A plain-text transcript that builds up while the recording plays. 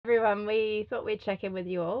we thought we'd check in with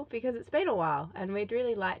you all because it's been a while and we'd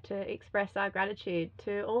really like to express our gratitude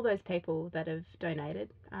to all those people that have donated,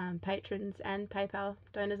 patrons and PayPal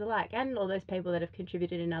donors alike, and all those people that have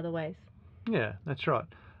contributed in other ways. Yeah, that's right.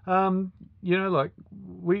 You know, like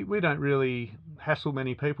we don't really hassle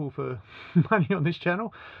many people for money on this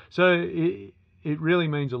channel, so it really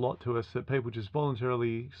means a lot to us that people just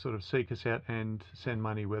voluntarily sort of seek us out and send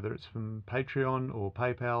money, whether it's from Patreon or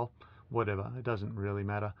PayPal, whatever. It doesn't really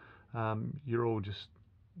matter. You're all just,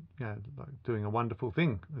 you know, like doing a wonderful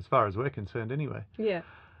thing as far as we're concerned, anyway. Yeah.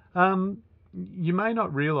 You may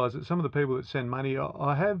not realise that some of the people that send money,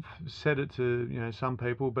 I have said it to, you know, some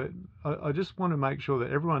people, but I just want to make sure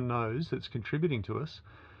that everyone knows that's contributing to us.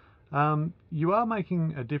 You are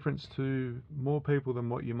making a difference to more people than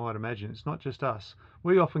what you might imagine. It's not just us.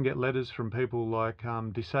 We often get letters from people like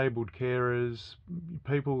disabled carers,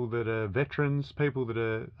 people that are veterans, people that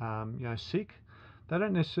are you know, sick. They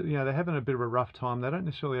don't necessarily, you know, they're having a bit of a rough time. They don't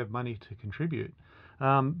necessarily have money to contribute.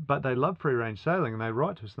 But they love free range sailing and they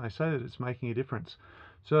write to us and they say that it's making a difference.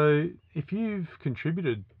 So if you've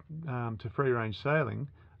contributed to free range sailing,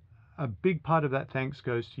 a big part of that thanks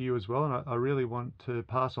goes to you as well, and I really want to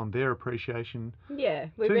pass on their appreciation. Yeah,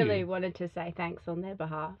 we really wanted to say thanks on their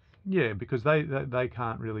behalf. Yeah, because they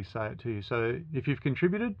can't really say it to you. So if you've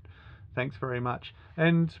contributed, thanks very much.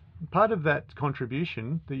 And part of that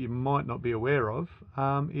contribution that you might not be aware of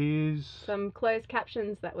is some closed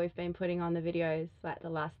captions that we've been putting on the videos. Like the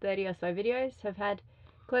last 30 or so videos have had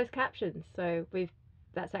closed captions. So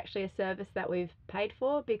that's actually a service that we've paid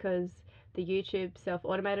for because the YouTube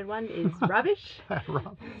self-automated one is rubbish.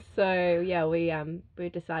 So yeah, we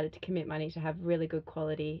decided to commit money to have really good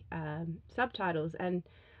quality subtitles, and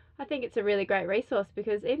I think it's a really great resource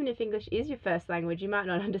because even if English is your first language, you might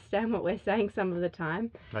not understand what we're saying some of the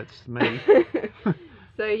time. That's me.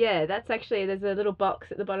 So yeah, that's actually, there's a little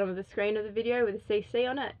box at the bottom of the screen of the video with a CC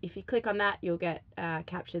on it. If you click on that, you'll get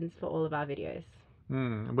captions for all of our videos.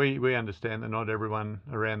 We understand that not everyone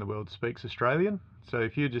around the world speaks Australian. So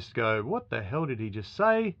if you just go, what the hell did he just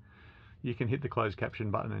say? You can hit the closed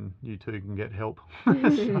caption button and you too can get help.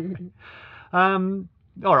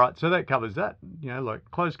 All right, so that covers that. You know, like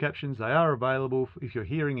closed captions, they are available if you're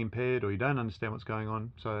hearing impaired or you don't understand what's going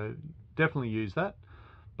on. So definitely use that.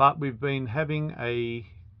 But we've been having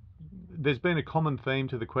there's been a common theme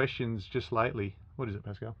to the questions just lately. What is it,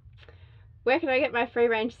 Pascal? Where can I get my free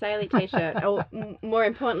range sailing t-shirt? Or more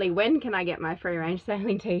importantly, when can I get my free range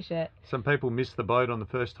sailing t-shirt? Some people missed the boat on the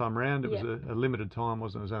first time round. It was a limited time,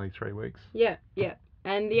 wasn't it? It was only 3 weeks. Yeah.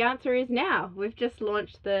 And the answer is now. We've just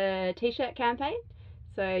launched the t-shirt campaign.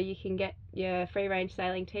 So you can get your free range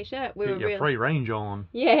sailing t-shirt. Get your free range on.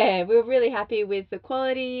 Yeah, we were really happy with the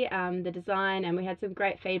quality, the design, and we had some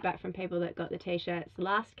great feedback from people that got the t-shirts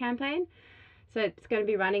last campaign. So it's going to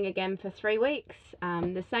be running again for 3 weeks.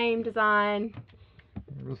 The same design.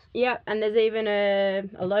 Yep, and there's even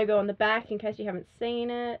a logo on the back in case you haven't seen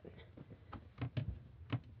it.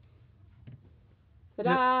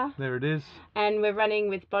 Ta-da! Yep, there it is. And we're running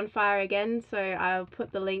with Bonfire again, so I'll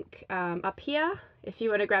put the link up here if you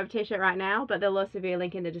want to grab a t-shirt right now, but there'll also be a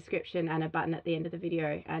link in the description and a button at the end of the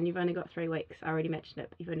video. And you've only got 3 weeks. I already mentioned it,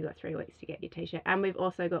 but you've only got 3 weeks to get your t-shirt. And we've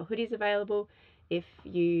also got hoodies available if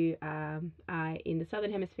you are in the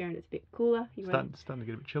southern hemisphere and it's a bit cooler. Starting to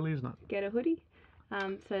get a bit chilly, isn't it? Get a hoodie.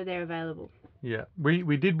 So they're available. Yeah,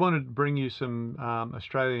 we did want to bring you some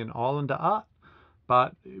Australian Islander art,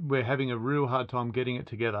 but we're having a real hard time getting it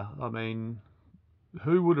together. I mean,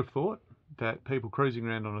 who would have thought that people cruising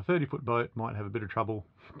around on a 30-foot boat might have a bit of trouble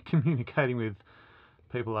communicating with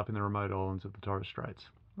people up in the remote islands of the Torres Straits?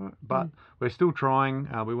 But we're still trying.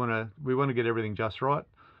 We want to get everything just right.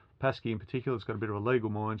 Pasky in particular has got a bit of a legal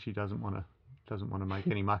mind. She doesn't want to make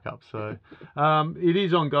any muck ups. So it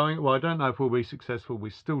is ongoing. Well, I don't know if we'll be successful.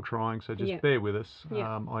 We're still trying, so just bear with us.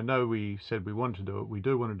 I know we said we wanted to do it. We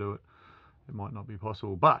do want to do it. It might not be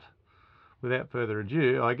possible, but without further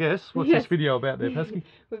ado, I guess, what's this video about there, Pasky?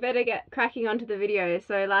 We better get cracking onto the video.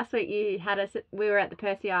 So last week we were at the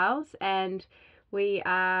Percy Isles and we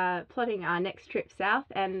are plotting our next trip south,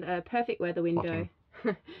 and a perfect weather window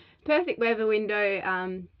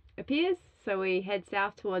appears, so we head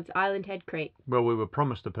south towards Island Head Creek. Well, we were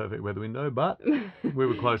promised a perfect weather window, but we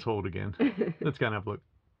were close hauled again. Let's go and have a look.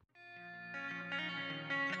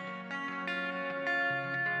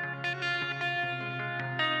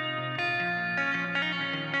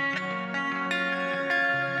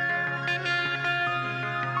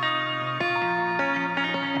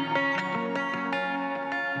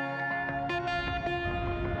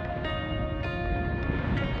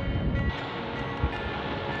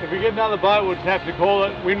 If we get another boat, we'll have to call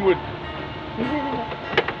it Windward.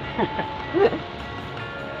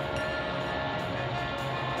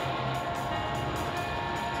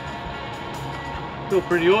 Still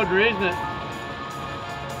pretty ordinary, isn't it?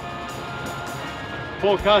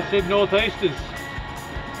 Forecast said northeasters.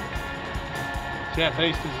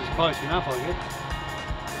 Southeasters is close enough, I guess.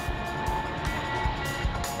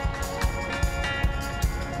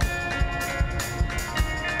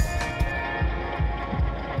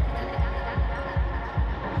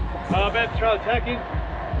 About to throw a tack in.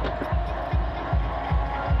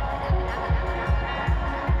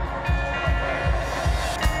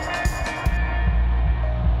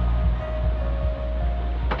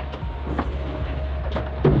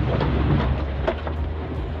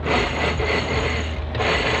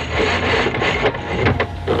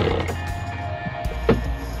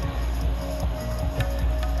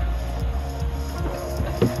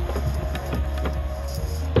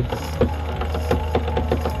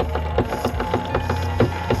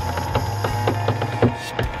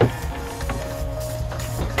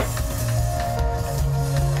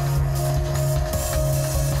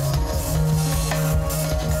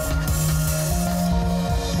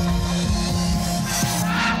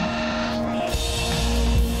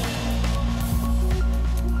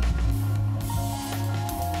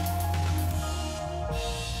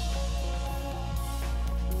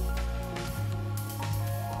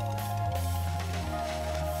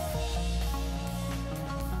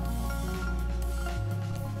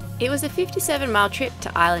 It was a 57-mile trip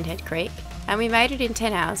to Island Head Creek, and we made it in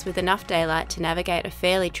 10 hours with enough daylight to navigate a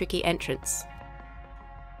fairly tricky entrance.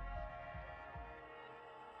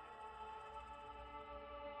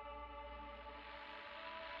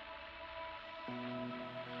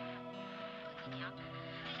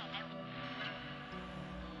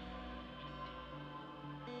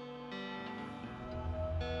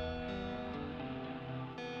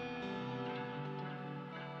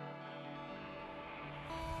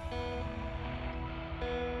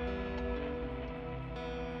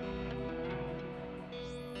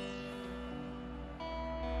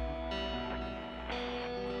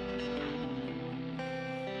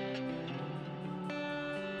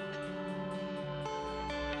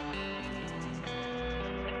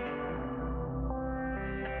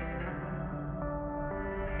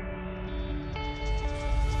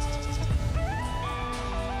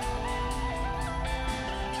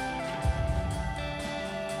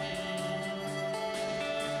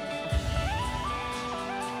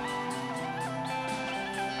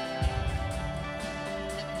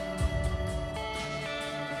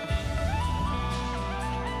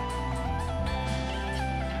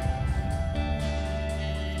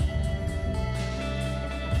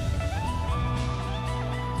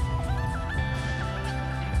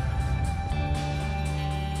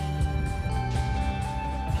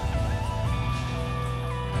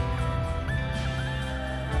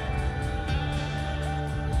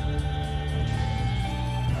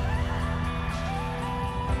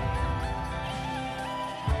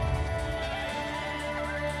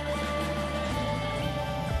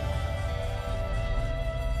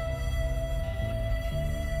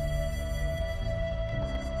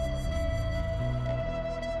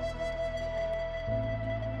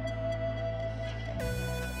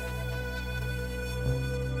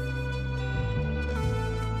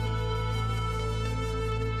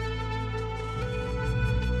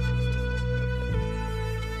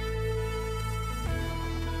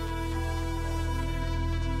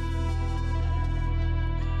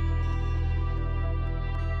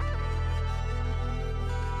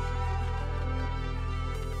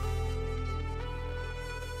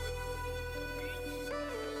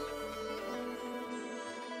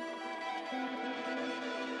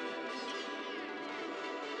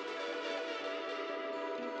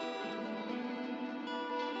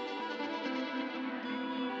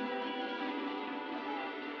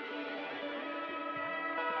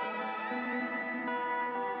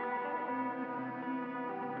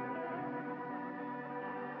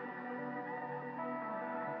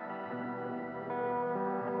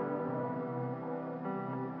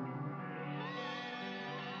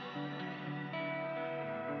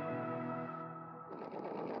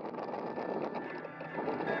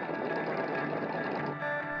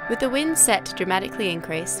 With the wind set to dramatically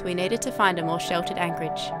increase, we needed to find a more sheltered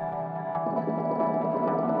anchorage.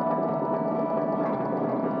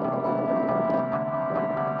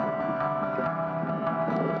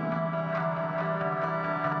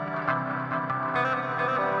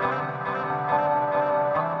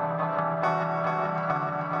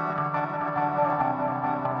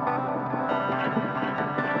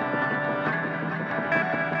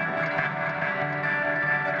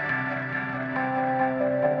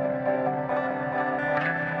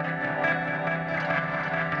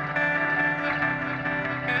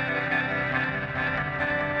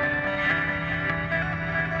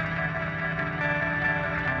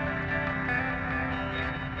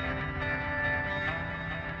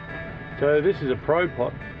 So this is a pro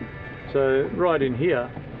pot. So right in here,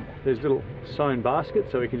 there's little sewn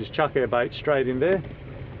baskets, so we can just chuck our bait straight in there.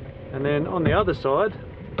 And then on the other side,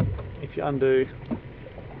 if you undo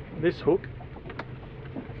this hook,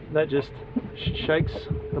 that just shakes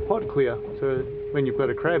the pot clear. So when you've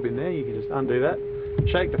got a crab in there, you can just undo that,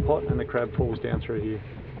 shake the pot, and the crab falls down through here.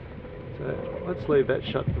 So let's leave that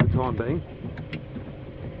shut for the time being.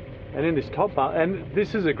 And in this top bar, and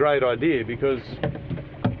this is a great idea because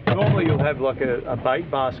normally you'll have like a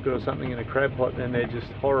bait basket or something in a crab pot and they're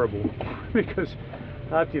just horrible because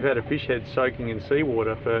after you've had a fish head soaking in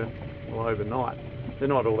seawater for, well, overnight, they're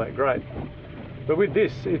not all that great. But with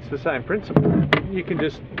this, it's the same principle. You can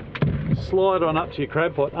just slide on up to your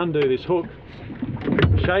crab pot, undo this hook,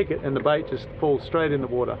 shake it, and the bait just falls straight in the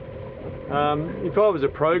water. If I was a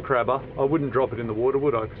pro crabber, I wouldn't drop it in the water,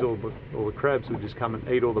 would I? Because all the crabs would just come and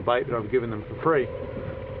eat all the bait that I've given them for free.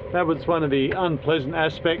 That was one of the unpleasant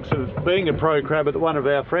aspects of being a pro crabber that one of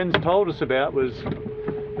our friends told us about, was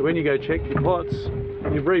that when you go check your pots,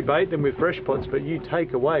 you rebait them with fresh pots, but you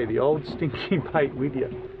take away the old stinky bait with you.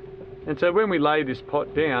 And so when we lay this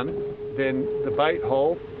pot down, then the bait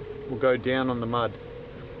hole will go down on the mud.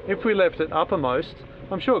 If we left it uppermost,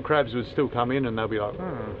 I'm sure crabs would still come in and they'll be like,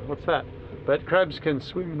 what's that? But crabs can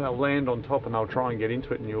swim, they'll land on top and they'll try and get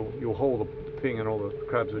into it, and you'll haul the thing and all the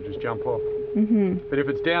crabs will just jump off. But if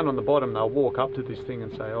it's down on the bottom, they'll walk up to this thing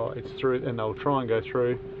and say, oh, it's through, and they'll try and go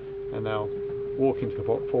through, and they'll walk into the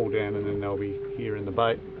pot, fall down, and then they'll be here in the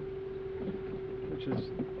bait, which is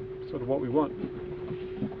sort of what we want.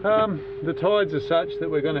 The tides are such that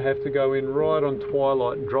we're going to have to go in right on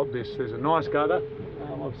twilight and drop this. There's a nice gutter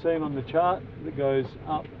I've seen on the chart that goes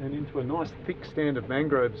up and into a nice thick stand of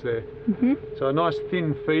mangroves there. So a nice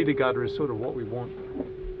thin feeder gutter is sort of what we want.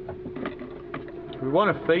 We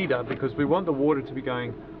want a feeder because we want the water to be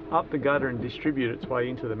going up the gutter and distribute its way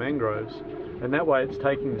into the mangroves, and that way it's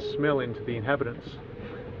taking the smell into the inhabitants.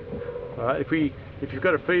 If you've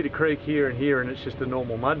got a feeder creek here and here and it's just a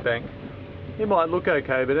normal mud bank, it might look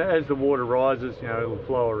okay, but as the water rises, you know, it'll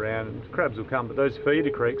flow around and crabs will come. But those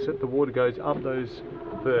feeder creeks, the water goes up those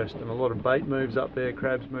first, and a lot of bait moves up there,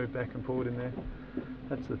 crabs move back and forward in there.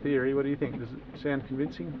 That's the theory. What do you think? Does it sound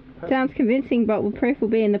convincing? Pat? Sounds convincing, but the proof will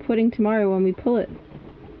be in the pudding tomorrow when we pull it.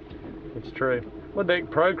 It's true. What the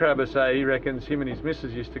pro crabber say, he reckons him and his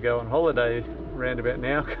missus used to go on holiday round about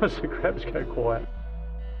now because the crabs go quiet.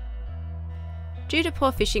 Due to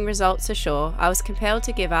poor fishing results ashore, I was compelled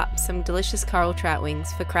to give up some delicious coral trout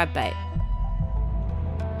wings for crab bait.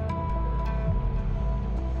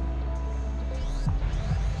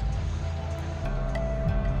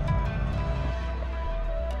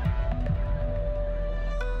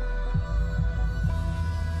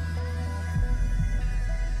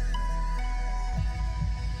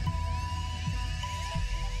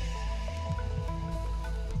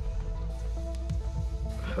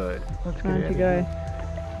 So let's Time to go.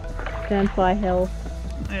 Sandfly hell.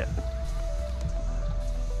 Yeah.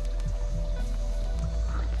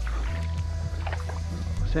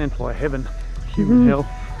 Sandfly heaven, human hell.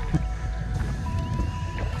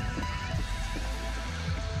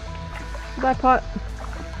 Bye, pot.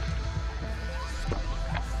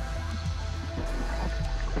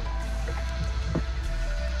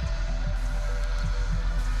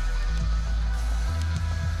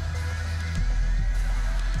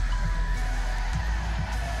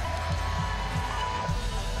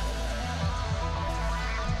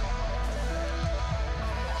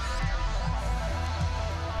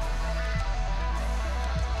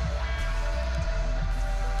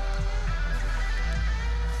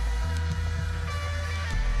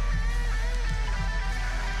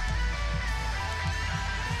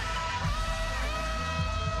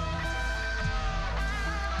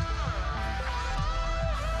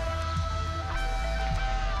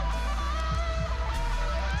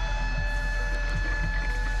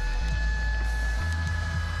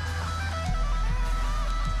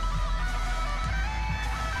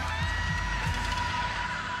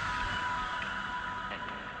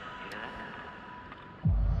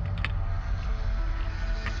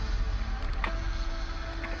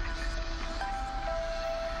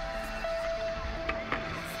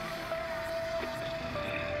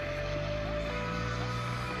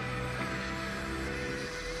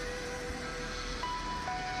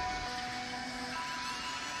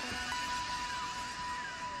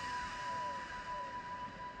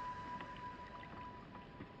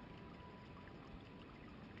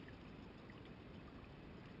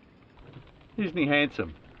 Isn't he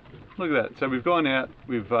handsome? Look at that. So we've gone out,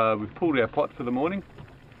 we've pulled our pot for the morning,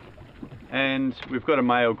 and we've got a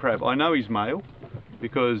male crab. I know he's male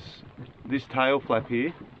because this tail flap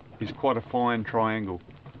here is quite a fine triangle.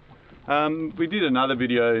 We did another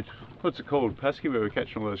video, what's it called, Pasky, where we're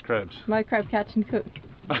catching all those crabs? My crab catch and cook.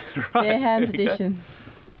 Right, Bare hands edition.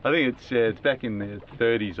 I think it's back in the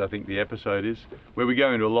 30s, I think the episode is, where we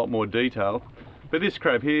go into a lot more detail. But this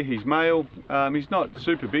crab here, he's male, he's not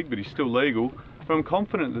super big, but he's still legal. But I'm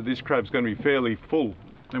confident that this crab's going to be fairly full.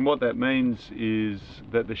 And what that means is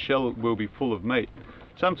that the shell will be full of meat.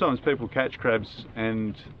 Sometimes people catch crabs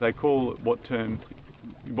and they call it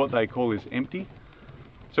what they call is empty.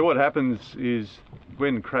 So what happens is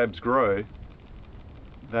when crabs grow,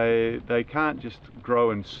 they can't just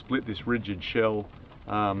grow and split this rigid shell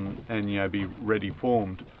and be ready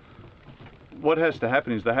formed. What has to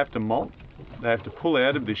happen is they have to molt, they have to pull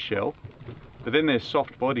out of this shell, but then they're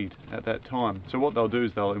soft bodied at that time. So what they'll do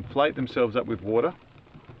is they'll inflate themselves up with water,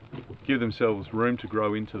 give themselves room to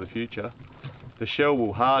grow into the future. The shell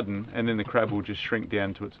will harden and then the crab will just shrink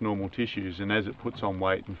down to its normal tissues, and as it puts on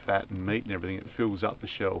weight and fat and meat and everything, it fills up the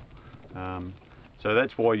shell. So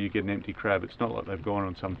that's why you get an empty crab. It's not like they've gone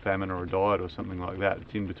on some famine or a diet or something like that.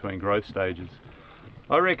 It's in between growth stages.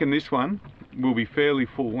 I reckon this one will be fairly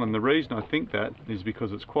full, and the reason I think that is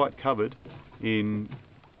because it's quite covered in,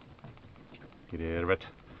 get out of it,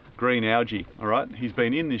 green algae. Alright, he's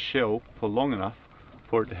been in this shell for long enough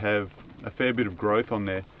for it to have a fair bit of growth on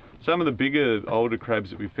there. Some of the bigger, older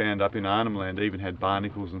crabs that we found up in Arnhem Land even had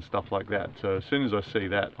barnacles and stuff like that. So as soon as I see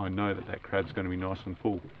that, I know that that crab's going to be nice and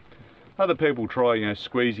full. Other people try,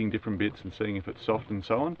 squeezing different bits and seeing if it's soft and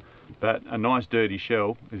so on, but a nice dirty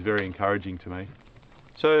shell is very encouraging to me.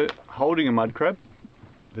 So holding a mud crab,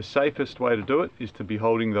 the safest way to do it is to be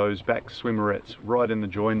holding those back swimmerets right in the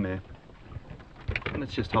join there.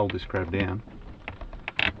 Let's just hold this crab down.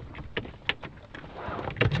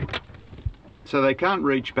 So they can't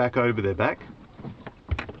reach back over their back.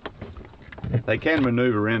 They can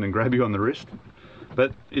manoeuvre around and grab you on the wrist,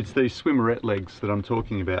 but it's these swimmeret legs that I'm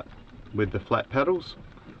talking about with the flat paddles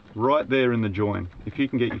right there in the join. If you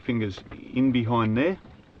can get your fingers in behind there,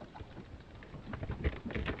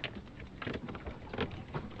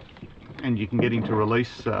 and you can get him to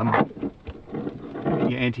release your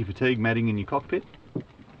anti-fatigue matting in your cockpit.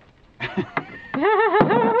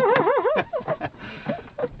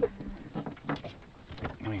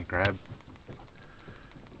 Grab.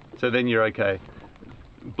 So then you're okay.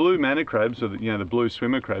 Blue manna crabs, or the blue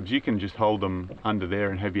swimmer crabs, you can just hold them under there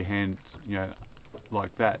and have your hand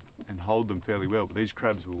like that and hold them fairly well, but these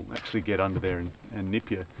crabs will actually get under there and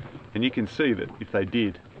nip you, and you can see that if they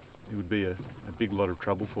did, it would be a big lot of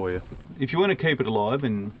trouble for you. If you want to keep it alive,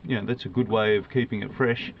 and that's a good way of keeping it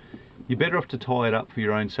fresh, you're better off to tie it up for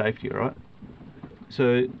your own safety. Alright,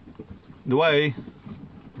 so the way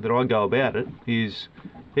that I go about it is,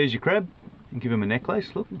 here's your crab, and give him a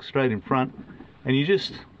necklace, look straight in front, and you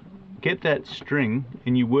just get that string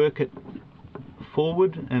and you work it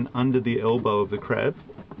forward and under the elbow of the crab,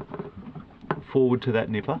 forward to that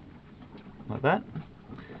nipper, like that,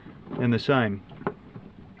 and the same.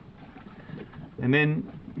 And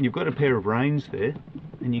then you've got a pair of reins there,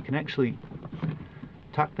 and you can actually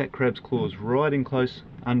tuck that crab's claws right in close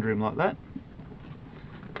under him like that,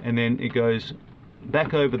 and then it goes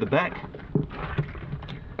back over the back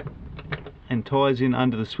and ties in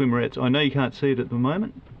under the swimmerets. I know you can't see it at the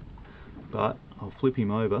moment, but I'll flip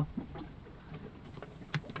him over.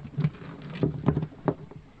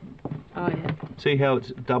 Oh yeah. See how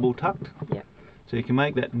it's double tucked? Yep. So you can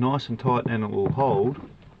make that nice and tight and it will hold,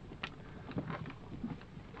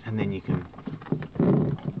 and then you can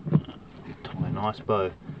tie a nice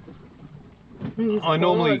bow.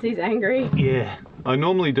 He's angry. Yeah, I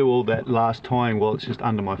normally do all that last tying while it's just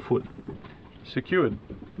under my foot. Secured.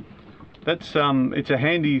 That's it's a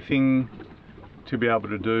handy thing to be able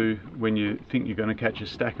to do when you think you're going to catch a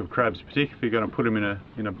stack of crabs, particularly if you're going to put them in a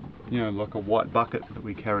like a white bucket that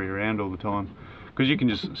we carry around all the time, because you can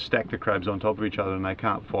just stack the crabs on top of each other and they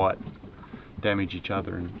can't fight, damage each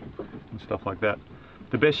other and stuff like that.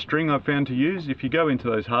 The best string I've found to use, if you go into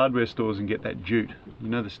those hardware stores and get that jute,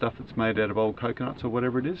 the stuff that's made out of old coconuts or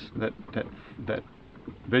whatever it is, that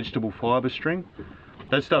vegetable fibre string,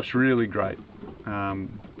 that stuff's really great.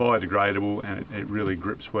 Biodegradable, and it really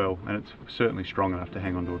grips well, and it's certainly strong enough to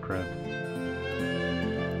hang onto a crab.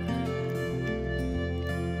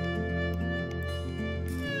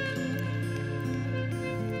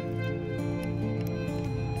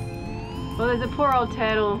 Well, there's a poor old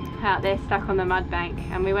turtle out there stuck on the mud bank,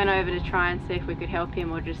 and we went over to try and see if we could help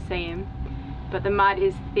him or just see him, but the mud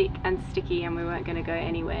is thick and sticky and we weren't going to go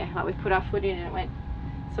anywhere. Like, we put our foot in and it went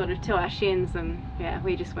sort of to our shins, and yeah,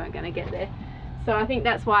 we just weren't going to get there. So I think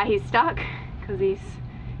that's why he's stuck, because he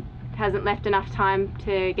hasn't left enough time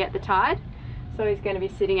to get the tide. So he's going to be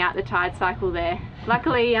sitting out the tide cycle there.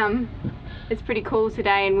 Luckily, it's pretty cool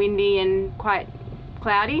today and windy and quite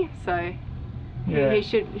cloudy, so Yeah. he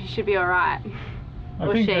should be all right.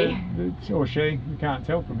 Or she. We can't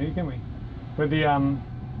tell from here, can we? But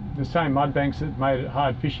the same mud banks that made it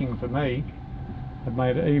hard fishing for me have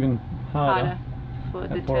made it even harder For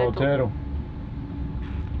the poor old turtle.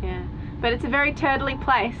 Yeah, but it's a very turtly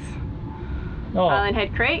place. Oh, Island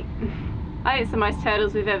Head Creek. I think it's the most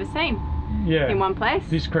turtles we've ever seen yeah. in one place.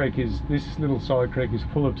 This little side creek is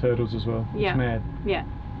full of turtles as well. Yeah. It's mad. Yeah.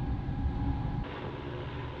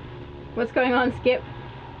 What's going on, Skip?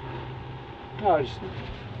 Oh, just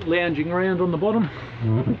lounging around on the bottom.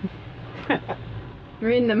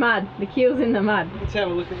 We're in the mud. The keel's in the mud. Let's have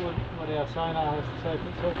a look at what our sonar has to say for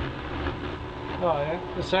itself. Oh yeah,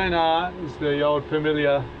 the sonar is the old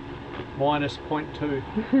familiar -0.2.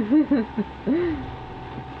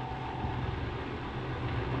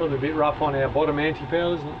 Probably a bit rough on our bottom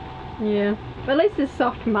anti-foul, isn't it? Yeah. But at least it's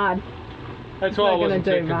soft mud. That's It's why I not gonna wasn't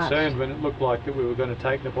do too much. concerned when it looked like that we were going to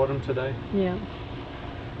take the bottom today. Yeah.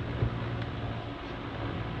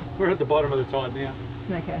 We're at the bottom of the tide now.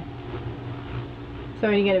 Okay. So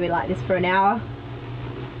only going to be like this for an hour?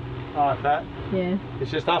 Like that. Yeah.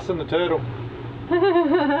 It's just us and the turtle.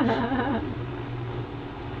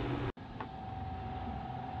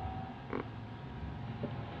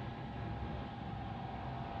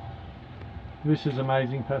 This is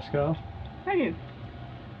amazing, Pascal. Thank you.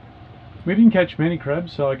 We didn't catch many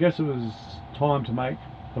crabs, so I guess it was time to make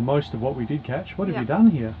the most of what we did catch. What have you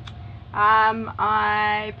done here?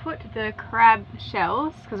 I put the crab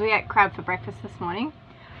shells, because we ate crab for breakfast this morning.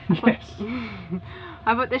 Yes.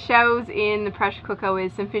 I put the shells in the pressure cooker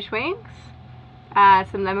with some fish wings,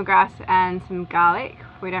 some lemongrass and some garlic.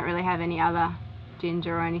 We don't really have any other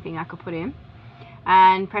ginger or anything I could put in.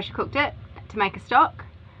 And pressure cooked it to make a stock,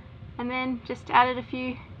 and then just added a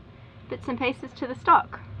few bits and pieces to the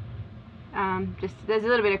stock. There's a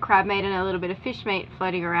little bit of crab meat and a little bit of fish meat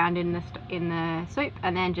floating around in the soup,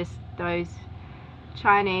 and then just those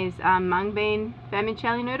Chinese mung bean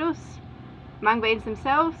vermicelli noodles, mung beans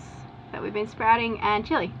themselves that we've been sprouting, and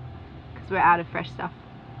chili because we're out of fresh stuff.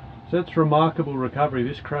 So that's remarkable recovery.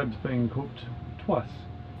 This crab's been cooked twice.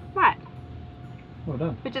 Right, Well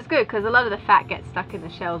done. which is good because a lot of the fat gets stuck in the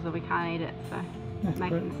shells and we can't eat it, so That's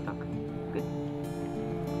making great. the stock good.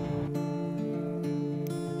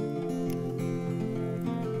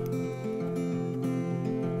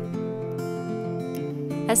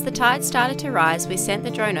 As the tide started to rise, we sent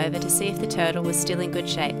the drone over to see if the turtle was still in good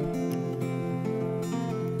shape.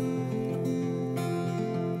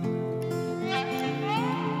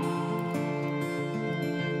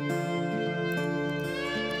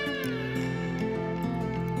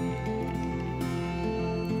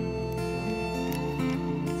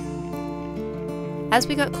 As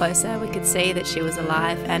we got closer, we could see that she was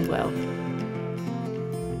alive and well.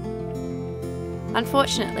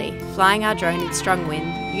 Unfortunately, flying our drone in strong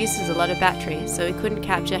wind uses a lot of battery, so we couldn't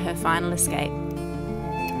capture her final escape.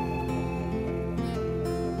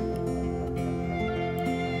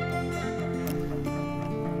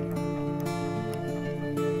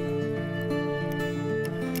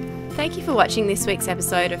 Thank you for watching this week's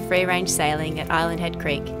episode of Free Range Sailing at Island Head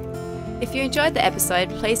Creek. If you enjoyed the episode,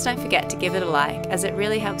 please don't forget to give it a like, as it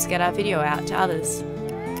really helps get our video out to others.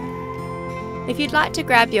 If you'd like to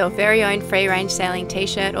grab your very own Free Range Sailing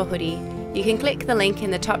t-shirt or hoodie, you can click the link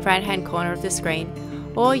in the top right hand corner of the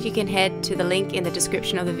screen, or you can head to the link in the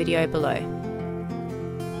description of the video below.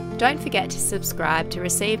 Don't forget to subscribe to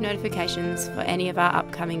receive notifications for any of our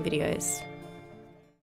upcoming videos.